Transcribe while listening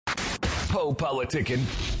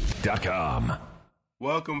PoePoliticking.com.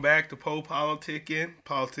 Welcome back to Poe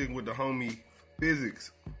Politicking with the homie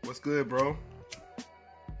Physics. What's good, bro?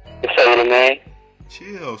 What's up, man?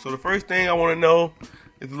 Chill. So the first thing I want to know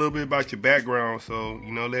is a little bit about your background. So,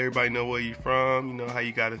 let everybody know where you're from, how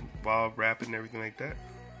you got involved rapping and everything like that.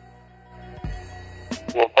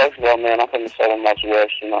 Well, first of all, man, I'm from the Southern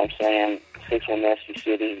Northwest, 6-1 Nancy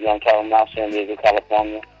City, Young Calamount, San Diego,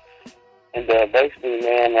 California. And basically,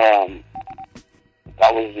 man, I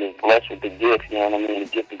was just blessed with the gift, the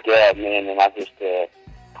gift of God, man, and I just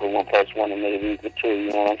put 1 + 1 and made it equal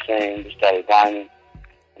 2, just started rhyming,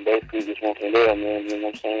 and basically just went from there, man,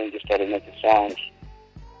 just started making songs.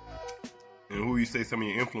 And who you say some of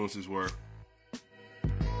your influences were?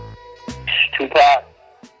 Tupac,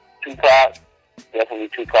 definitely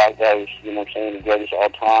Tupac, that was, the greatest of all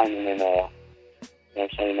time, and then,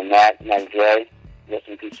 the Mac Dre, rest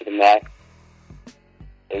in peace to the Mac,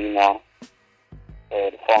 so,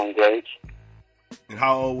 the Fallen Greats. And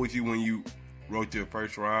how old was you when you wrote your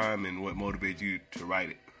first rhyme, and what motivated you to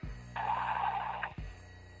write it?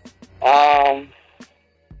 I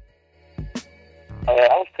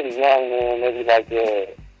was pretty young, man, maybe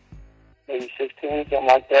 16, something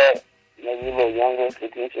like that, maybe a little younger,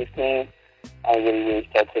 15, 16. I didn't really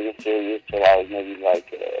start taking it serious till I was maybe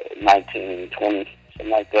 19, 20, something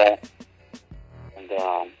like that. And,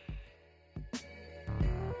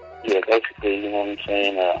 basically,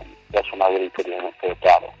 that's when I really put it in a full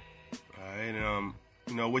throttle. Alright,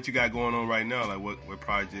 what you got going on right now? Like, what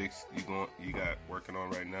projects you got working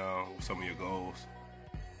on right now? Some of your goals?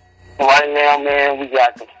 Right now, man, we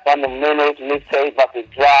got the Fundamentals mixtape about to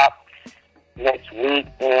drop next week,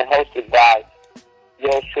 and hosted by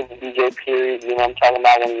Yo Triple DJ Period. I'm talking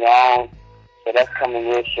about when you're on. So that's coming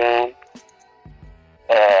real soon.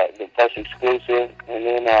 The first exclusive, and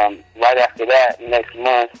then right after that, next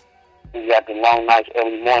month, we got the Long Nights,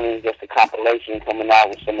 Early Mornings. That's a compilation coming out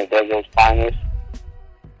with some of Dago's finest,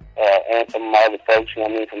 and some of my other folks,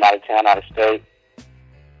 from out of town, out of state.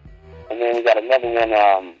 And then we got another one,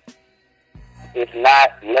 if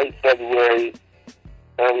not late February,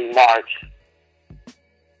 early March,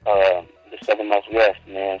 the Southern Northwest,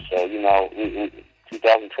 man. So,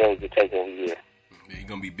 2012 is the takeover year. Yeah, you're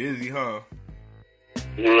going to be busy, huh?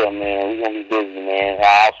 Yeah, man, we're going to be busy, man.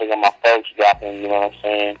 I also got my folks dropping,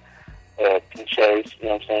 P Chase,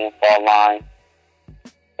 Fall Line.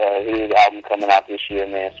 His album coming out this year,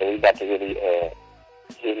 man. So we about to really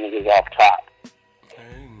hit niggas off top.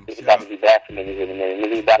 It's about to be bad for niggas in a minute.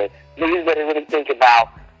 Niggas better really think about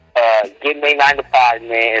getting their 9 to 5,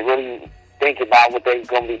 man, and really think about what they're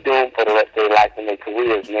going to be doing for the rest of their life and their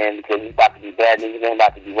careers, man, because it's about to be bad. Niggas ain't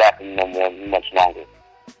about to be rapping no more, much longer.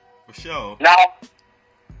 For sure. Now,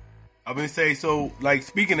 I've been saying, so,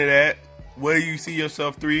 speaking of that, where do you see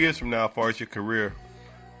yourself 3 years from now as far as your career?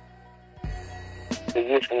 3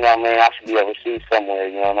 years from now, man, I should be overseas somewhere,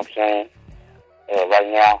 you know what I'm saying? Right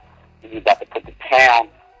now, we about to put the town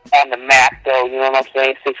on the map, though, you know what I'm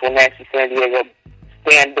saying? 6-1 Nancy, San Diego,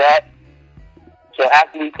 stand up. So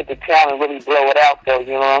after we put the town and really blow it out, though,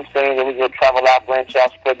 you know what I'm saying? Then we're going to travel out, branch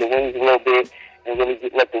out, spread the wings a little bit, and really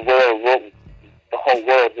let the whole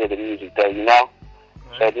world hear the music, though, Right.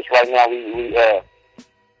 So just right now, we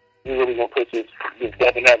really going to put this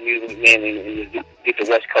dubbing up music, man, and get the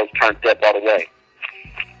West Coast turned up all the way.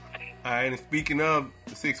 All right, and speaking of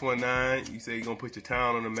the 619, you say you're going to put your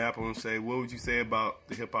town on the map. I'm going to say, what would you say about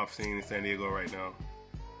the hip-hop scene in San Diego right now?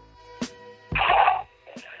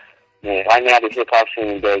 Man, right now the hip-hop scene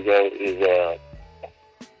in Dago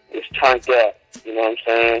is turned up, you know what I'm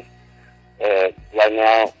saying? Right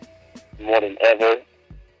now, more than ever,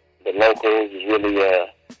 the locals is really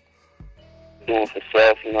doing for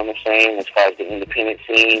self, you know what I'm saying, as far as the independent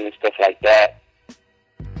scene and stuff like that.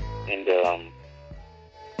 And a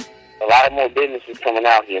lot of more businesses coming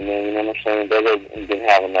out here, man, you know what I'm saying? They've been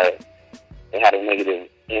having they had a negative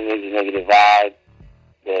image, a negative vibe,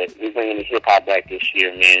 but we're bringing the hip-hop back this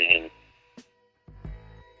year, man, and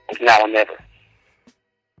it's now or never.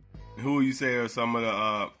 Who would you say are some of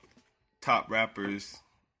the top rappers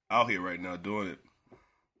out here right now doing it,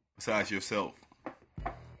 besides yourself?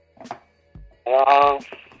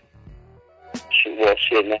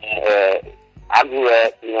 Shit, man. I grew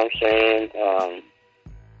up, you know what I'm saying,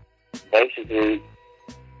 basically,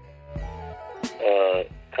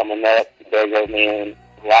 coming up, Dago, man,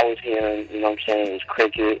 who I was hearing, you know what I'm saying, was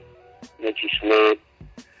Cricket, Mitchie Slick,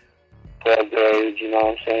 12 Grade, you know what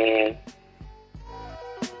I'm saying,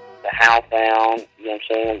 The Houndfound, you know what I'm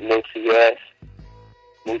saying, Lil CS,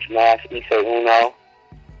 Mooch Mass, Ise Uno.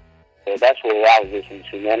 So that's what I was listening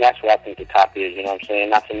to, man. That's what I think the top is, you know what I'm saying?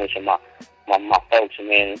 Not to mention my my folks,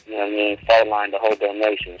 man, you know what I mean, phone line the whole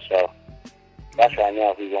donation. So that's right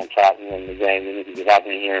now if we want to talk in the game, because I've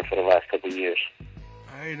been hearing for the last couple of years.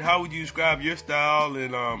 All right, and how would you describe your style,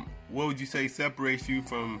 and what would you say separates you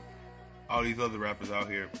from all these other rappers out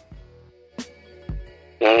here?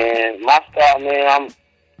 And my style, man,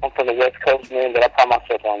 I'm from the West Coast, man, but I pride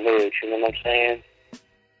myself on lyrics, you know what I'm saying?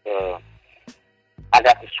 I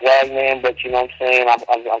got the swag, man, but you know what I'm saying?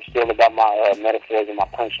 I'm still about my metaphors and my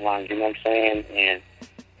punchlines, you know what I'm saying? And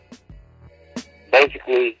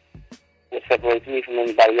basically, what separates me from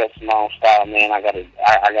anybody else is my own style, man. I got a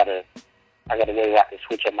way where I can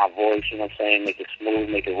switch up my voice, you know what I'm saying? Make it smooth,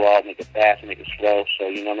 make it raw, make it fast, make it slow. So,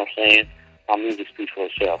 you know what I'm saying? My music speaks for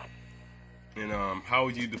itself. And how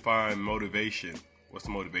would you define motivation? What's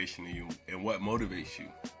the motivation to you, and what motivates you?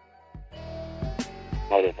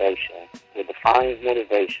 Motivation. What defines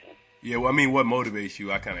motivation? Yeah, well, I mean, what motivates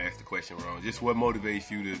you? I kind of asked the question wrong. Just what motivates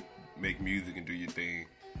you to make music and do your thing?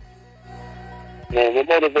 Man, what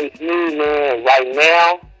motivates me, man, right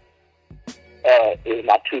now is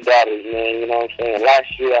my two daughters, man. You know what I'm saying?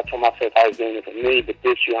 Last year I told myself I was doing it for me, but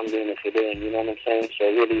this year I'm doing it for them. You know what I'm saying? So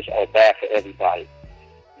really it's all bad for everybody,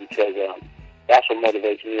 because that's what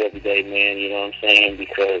motivates me every day, man. You know what I'm saying?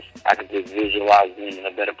 Because I can just visualize being in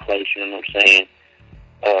a better place. You know what I'm saying?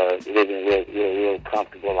 Living real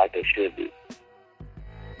comfortable like they should be.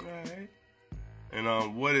 All right.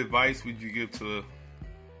 And what advice would you give to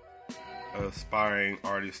an aspiring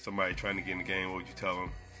artist, somebody trying to get in the game? What would you tell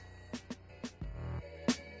them?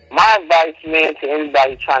 My advice, man, to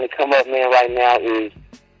anybody trying to come up, man, right now is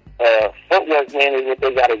footwork, man, is what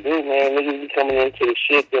they got to do, man. Niggas be coming into the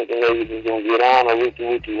shit thinking they just going to get on or wooty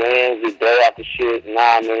lands, get blow out the shit.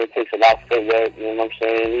 Nah, man, it takes a lot of footwork, you know what I'm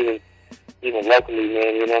saying? Even locally,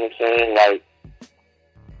 man, you know what I'm saying? Like,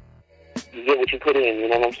 you get what you put in, you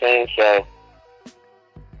know what I'm saying? So,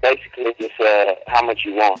 basically, it's how much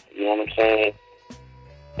you want, you know what I'm saying?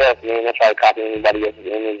 But, man, don't try to copy anybody else's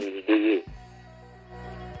image and just do you.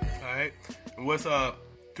 All right. And what's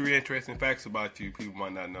 3 interesting facts about you people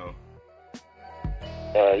might not know?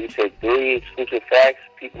 You said 3 exclusive facts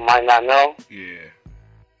people might not know? Yeah.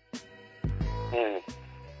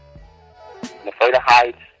 I'm afraid of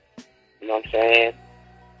heights. You know what I'm saying?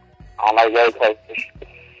 I don't like roller coasters.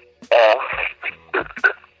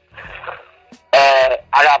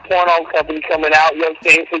 I got porno company coming out, you know what I'm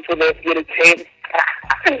saying? So let's get a tape.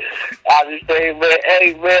 I just saying, man,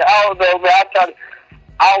 hey, man, I don't know, man.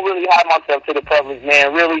 I don't really hide myself to the public,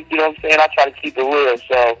 man. Really, you know what I'm saying? I try to keep it real.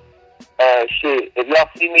 So, shit, if y'all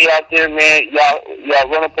see me out there, man, y'all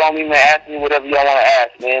run up on me, man, ask me whatever y'all want to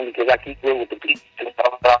ask, man, because I keep it with the people and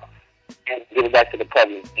stuff and give it back to the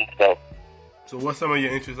public and stuff. So what's some of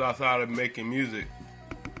your interests outside of making music?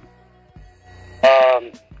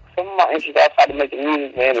 Some of my interests outside of making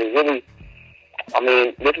music, man, is really, I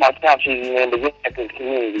mean, this my town cheesy, man, but just in the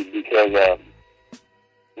community, because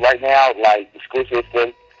right now, like, the school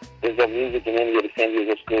system, there's no music in any of the San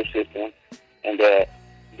Diego school system, and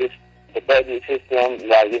just the budget system,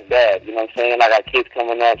 like, it's bad, you know what I'm saying? I got kids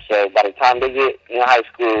coming up, so by the time they get in high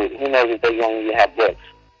school, who knows if they're going to even have books.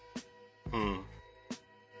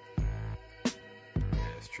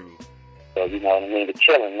 That's true. So, you know what I mean? The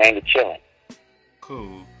chilling.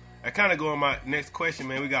 Cool. I kind of go on my next question,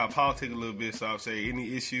 man. We got to politic a little bit, so I'll say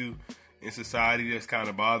any issue in society that's kind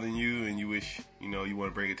of bothering you and you wish, you know, you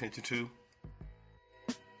want to bring attention to?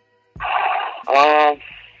 Yeah,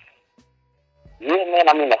 man,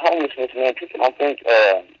 I mean, the homelessness, man, people don't think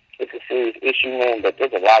it's a serious issue, man, but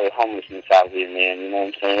there's a lot of homelessness out here, man, you know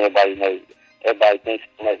what I'm saying? Everybody thinks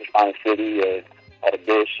it's Metropolitan City or the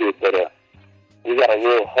bullshit, but we got a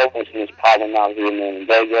real homelessness problem out here, man, in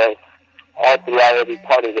Dago, all throughout every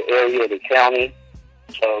part of the area, the county.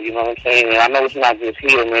 So, you know what I'm saying? And I know it's not just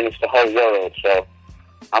here, man, it's the whole world. So,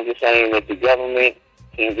 I'm just saying that the government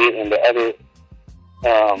can get into other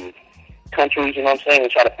countries, you know what I'm saying,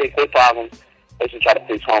 and try to fix their problems. They should try to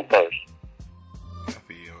fix home first. I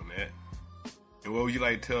feel you on that. And what would you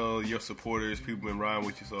like to tell your supporters, people been riding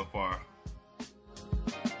with you so far?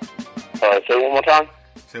 Say one more time?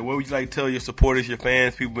 Say, what would you like to tell your supporters, your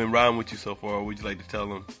fans, people been riding with you so far? What would you like to tell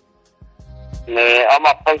them? Man, all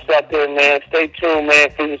my folks out there, man, stay tuned,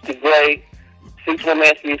 man. Finish the Great.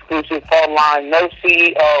 618 the exclusive phone line. No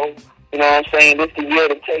CEO. You know what I'm saying? This is the year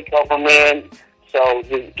to take over, man. So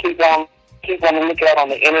just keep on the lookout on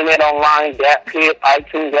the internet, online, DatPiff,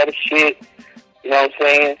 iTunes, other shit. You know what I'm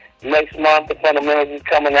saying? Next month, the fundamentals is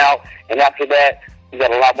coming out. And after that, we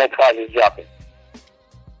got a lot more projects dropping.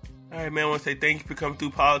 All right, man. I want to say thank you for coming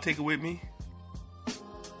through Politica with me.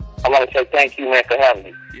 I want to say thank you, man, for having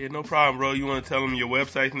me. Yeah, no problem, bro. You want to tell them your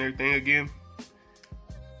website and everything again?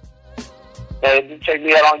 You check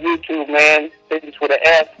me out on YouTube, man. Fitness with an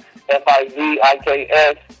S,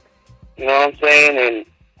 F-I-Z-I-K-S. You know what I'm saying? And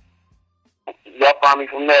y'all find me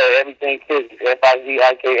from there. Everything Fitness,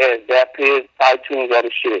 F-I-Z-I-K-S. That Piz, iTunes, all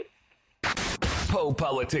the shit.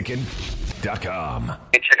 PoePoliticking.com.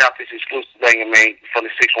 And check out this exclusive banger, man, from the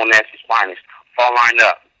 6-1 Nancy's finest. Fall line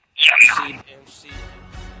up.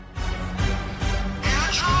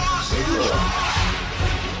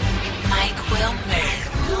 Mike Wilmer.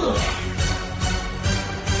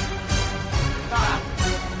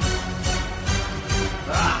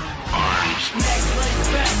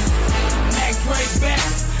 Mac Dre back.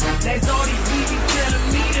 That's all these BBs telling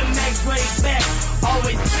me to Mac Dre back.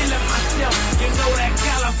 Always feeling myself. You know that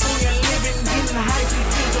California living, getting hype,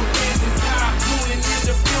 digital dancing, car cooling in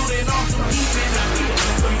the building, on some heat in the ear.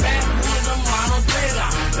 Some backwoods, I'm Ronald Taylor.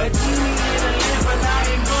 A genie in a lamp, and I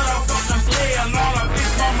ain't but a fucking player. And all I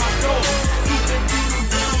bitch on my door. Keep the dude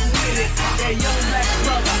done with it. That young black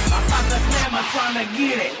brother, I thought the slammer trying to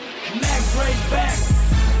get it. Mac Dre back.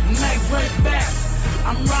 Mac Dre back.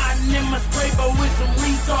 I'm riding in my scraper with some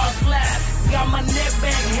retard slabs. Got my net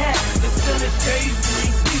back hat, the still is shades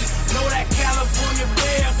 3 feet. Know that California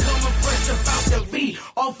bear coming fresh about the V.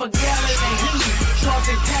 Off a gallon of heat,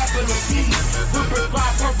 crossing capital T's. We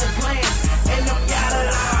prescribe purple plans, and them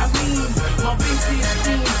yada I means. My vintage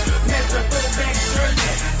jeans, match the throwback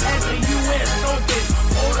jersey. At the U.S. Open,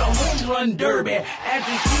 or the home run derby. At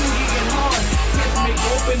the scene getting hard, catch me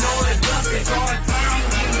open all the duckets. All the time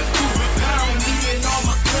getting stupid, pound eating all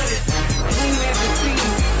my cutters. Clean at the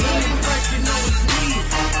scene, eating fresh, you know it's me.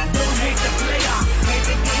 Don't hate the player, hate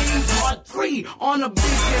the game. Part 3 on a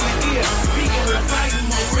bitch in the ear. Speaking, reciting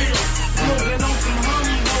my riddle. Smoking on some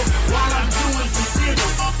humbo while I'm doing some diddle.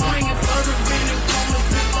 Swinging further, bending corners,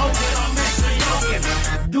 been open, I'm extra yoking.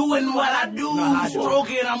 Doing what I do,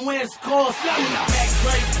 stroking, I'm West Coast. Mac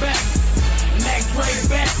Dre back, Mac Dre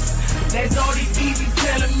back. That's all these BBs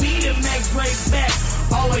telling me to Mac Dre back.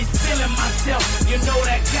 Always feeling myself, you know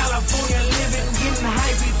that California living, getting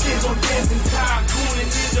hypey, tizzle, dancing, car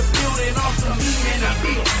cooling in the building, off some heat in the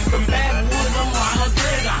beat. From backwoods, I'm Ronald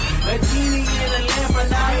Taylor. A genie in a lamp,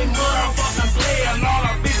 and I ain't motherfucking player. And all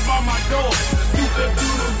a bitch by my door. Stupid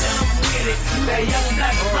doodle, dumb with it. That young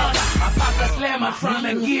black brother, I thought the slammer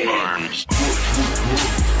trying to get it.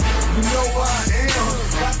 You know who I am.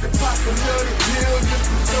 About to pop another pill just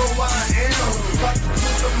to show who I am. About to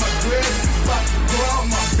twist up my dreads, about to go out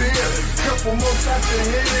my beard. Couple more shots to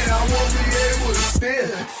hit it, I won't be able to steer.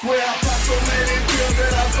 Swear I pop so many pills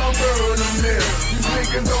that I saw burn them there. These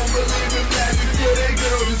niggas don't believe in magic till they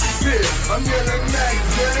girl disappear. I'm yelling Mac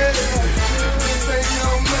Dre. This ain't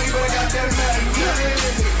young money, but I got that Mac Dre.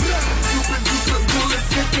 Stupid bullets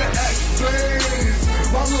hit the X-Flames.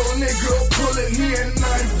 My little nigga pull it, he in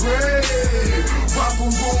 9th grade. Pop a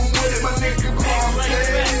room with it, my nigga Carl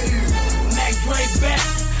Days. Mac Dre back.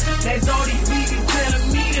 That's all these BBs telling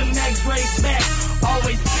me to Mac Dre back.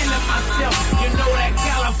 Always feeling myself, you know that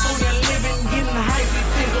California living, getting hypey,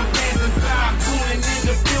 tizzle, dancing, car cooling in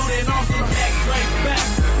the building, on some Mac Dre back.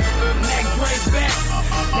 Mac Dre back.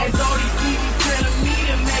 That's all these BBs telling me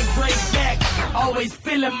to Mac Dre back. Always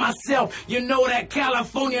feeling myself, you know that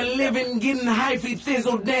California living, getting hypey,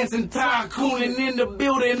 thizzle, dancing, tar cooling in the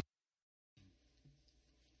building.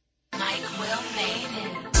 Mike Will made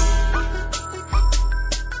it.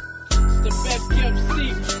 The best kept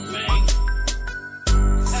secret, man.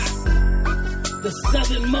 The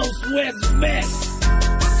southernmost West best.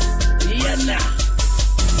 Yeah, nah.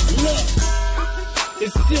 Look.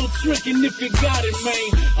 It's still tricking if you got it, man.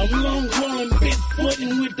 I'm long rolling, big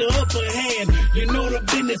footing with the upper hand. You know the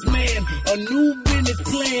businessman, a new business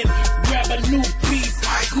plan. Grab a new piece,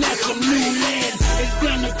 snatch some new land. It's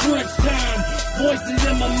down to crunch time, voices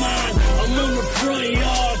in my mind. I'm on the front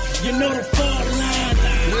yard, you know the fall line.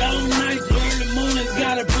 Long nights, early mornings,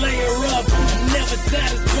 gotta play her up. I'm never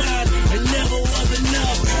satisfied, and never was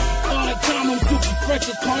enough. All the time I'm super fresh,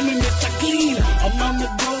 just call me Mr. Clean. I'm on the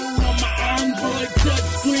go on my Android touch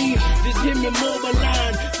screen. Just hit me mobile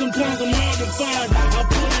line. Sometimes I'm hard to find. I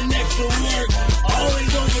put in extra work,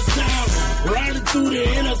 always overtime. Riding through the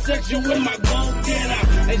intersection with my go-getter.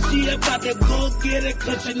 And she about to go get it,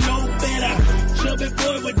 cause she know better. Chubby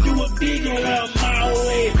boy would do a big around my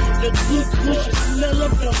way. The good cushion smell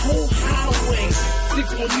up the whole highway.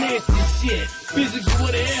 6-1 nasty shit, physics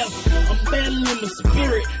with an F. I'm battling my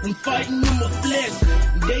spirit and fighting in my flesh.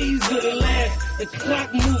 Days of the last, the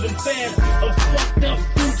clock moving fast. A fucked up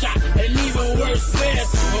future, and even worse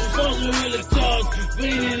fast. I'm social really charged,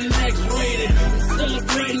 faded and X-rated. I'm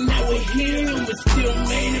celebrating that we're here and we still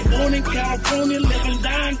made it. Born in California, living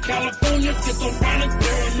down California. Schizophrenic,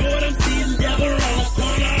 paranoid, I'm seeing devil around the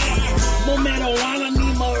corner. More man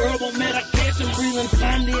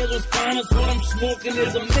honest, what I'm smoking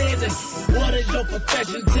is amazing. What is your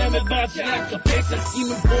profession? Tell me about your occupation.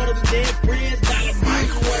 Scheming for them dead friends, got a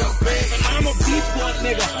beach where I'm facing. I'm a beach boy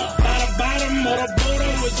nigga, by the bottom of the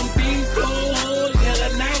border with some bean cold.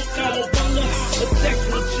 Yeah, now cowabunga, a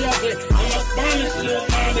sexual chocolate. I'm a Spanish little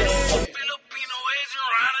mommy, a Filipino Asian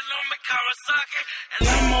riding on my Kawasaki. And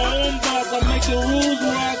I'm my own boss, I make the rules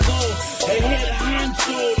where I go. They head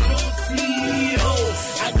honcho, no CEO.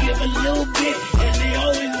 I give a little bit, and they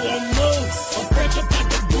always want more. I'm fresh up out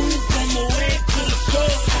the booth from the way to the show.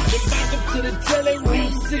 Then back up to the telly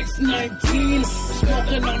room 619.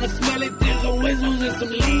 Smoking on the smelly, there's a whistles and some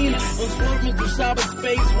lean. I'm swerving through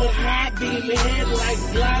cyberspace with high beam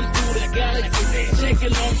headlights, gliding through the galaxy,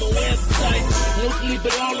 checking on the website. No sleep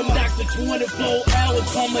at all, I'm Dr. 24 hours.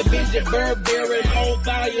 Call me Benji Burberry, low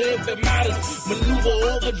value if it matters. Maneuver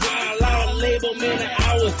overdrive, loud label minute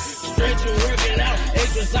hours. Stretching, working out,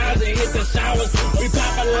 exercising, hit the showers. We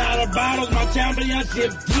pop a lot of bottles, my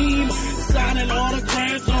championship team. Signing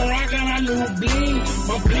autographs, I'm rocking a new bling.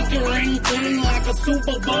 My pinky ring clean like a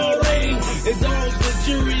Super Bowl ring. It's always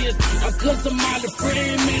luxurious. I customize the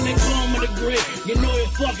frame and they come with a grid. You know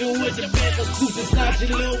you're fucking with the best. I scooped and snatched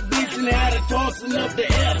your little bitch and had her tossing up the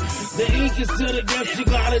air. The ink is to the death. She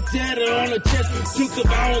got a tatted on her chest. Took a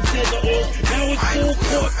bow and said the oath. Now it's full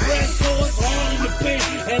court press, so it's hard in the pen.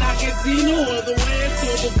 And I can't see no other way. So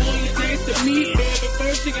before you taste the meat, baby,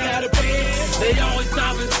 first you gotta pay. They always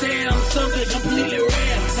stop and say I'm something completely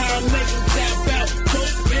rare. How I make them tap out,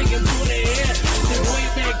 toast bacon for their hair. Since way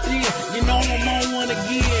back then, you know I'm on one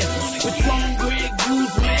again. Patron, Greg,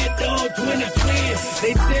 Goose, Mad Dog, 2020.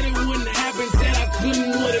 They said it wouldn't happen, said I couldn't,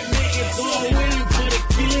 wouldn't make it. So I went in for the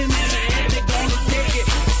killing and I had it, gonna take it.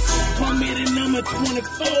 Committed number 24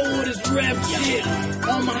 with this rap shit.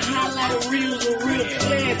 All my highlight reels are real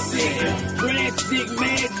classic. Drastic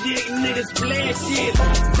magic, niggas splash it.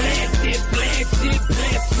 Blast it, flash it,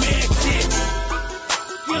 blast, smash it.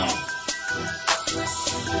 Yo.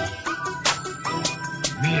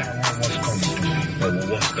 Me, I want what's called